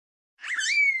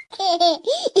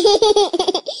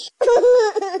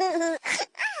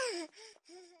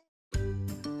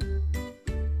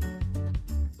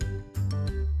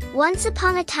Once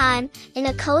upon a time, in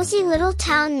a cozy little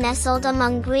town nestled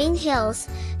among green hills,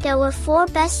 there were 4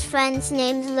 best friends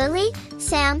named Lily,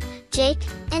 Sam, Jake,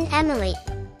 and Emily.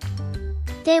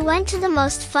 They went to the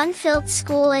most fun-filled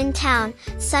school in town,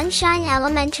 Sunshine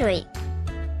Elementary.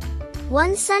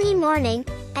 One sunny morning,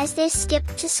 as they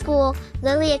skipped to school,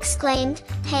 Lily exclaimed,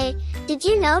 "Hey, did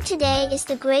you know today is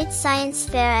the great science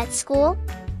fair at school?"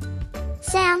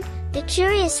 Sam, the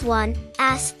curious one,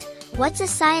 asked, "What's a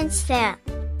science fair?"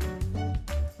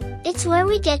 "It's where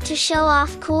we get to show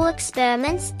off cool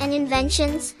experiments and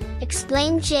inventions,"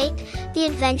 explained Jake, the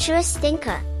adventurous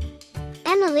thinker.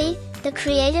 Emily, the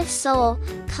creative soul,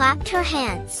 clapped her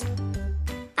hands.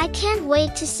 "I can't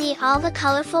wait to see all the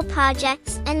colorful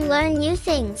projects and learn new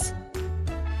things."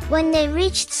 When they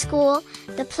reached school,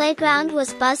 the playground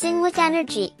was buzzing with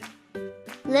energy.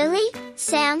 Lily,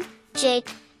 Sam, Jake,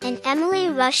 and Emily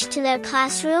rushed to their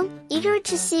classroom, eager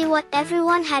to see what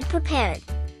everyone had prepared.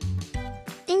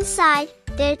 Inside,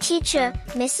 their teacher,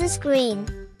 Mrs. Green,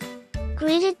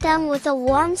 greeted them with a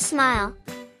warm smile.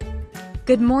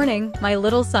 "Good morning, my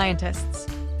little scientists.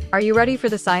 Are you ready for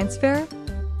the science fair?"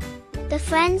 The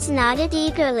friends nodded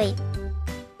eagerly.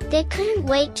 They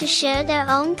couldn't wait to share their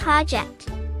own project.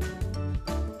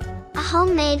 A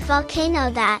homemade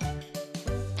volcano that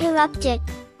erupted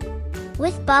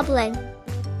with bubbling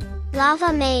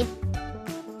lava made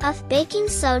of baking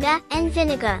soda and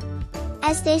vinegar.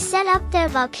 As they set up their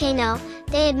volcano,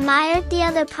 they admired the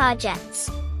other projects.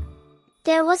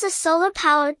 There was a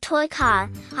solar-powered toy car,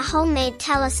 a homemade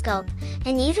telescope,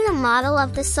 and even a model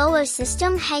of the solar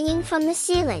system hanging from the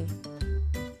ceiling.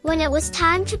 When it was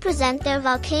time to present their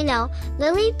volcano,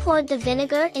 Lily poured the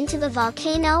vinegar into the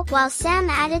volcano while Sam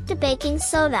added the baking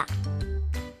soda.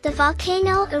 The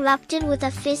volcano erupted with a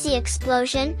fizzy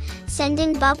explosion,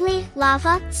 sending bubbly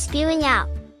lava spewing out.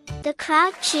 The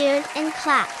crowd cheered and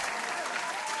clapped.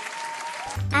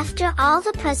 After all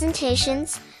the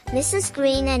presentations, Mrs.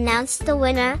 Green announced the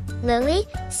winner, Lily,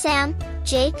 Sam,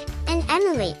 Jake, and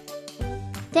Emily.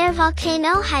 Their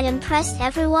volcano had impressed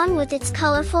everyone with its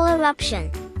colorful eruption.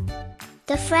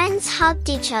 The friends hugged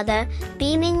each other,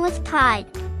 beaming with pride.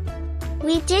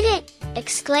 "We did it!"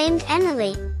 exclaimed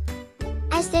Emily.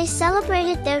 As they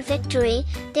celebrated their victory,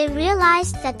 they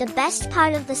realized that the best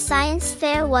part of the science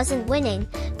fair wasn't winning,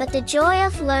 but the joy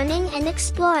of learning and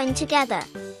exploring together.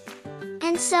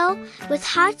 And so, with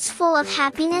hearts full of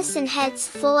happiness and heads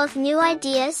full of new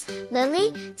ideas,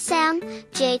 Lily, Sam,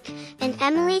 Jake, and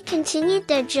Emily continued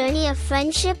their journey of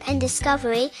friendship and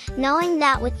discovery, knowing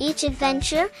that with each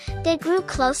adventure, they grew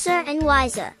closer and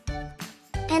wiser.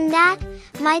 And that,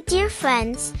 my dear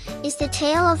friends, is the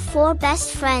tale of 4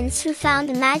 best friends who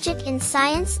found magic in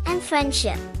science and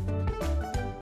friendship.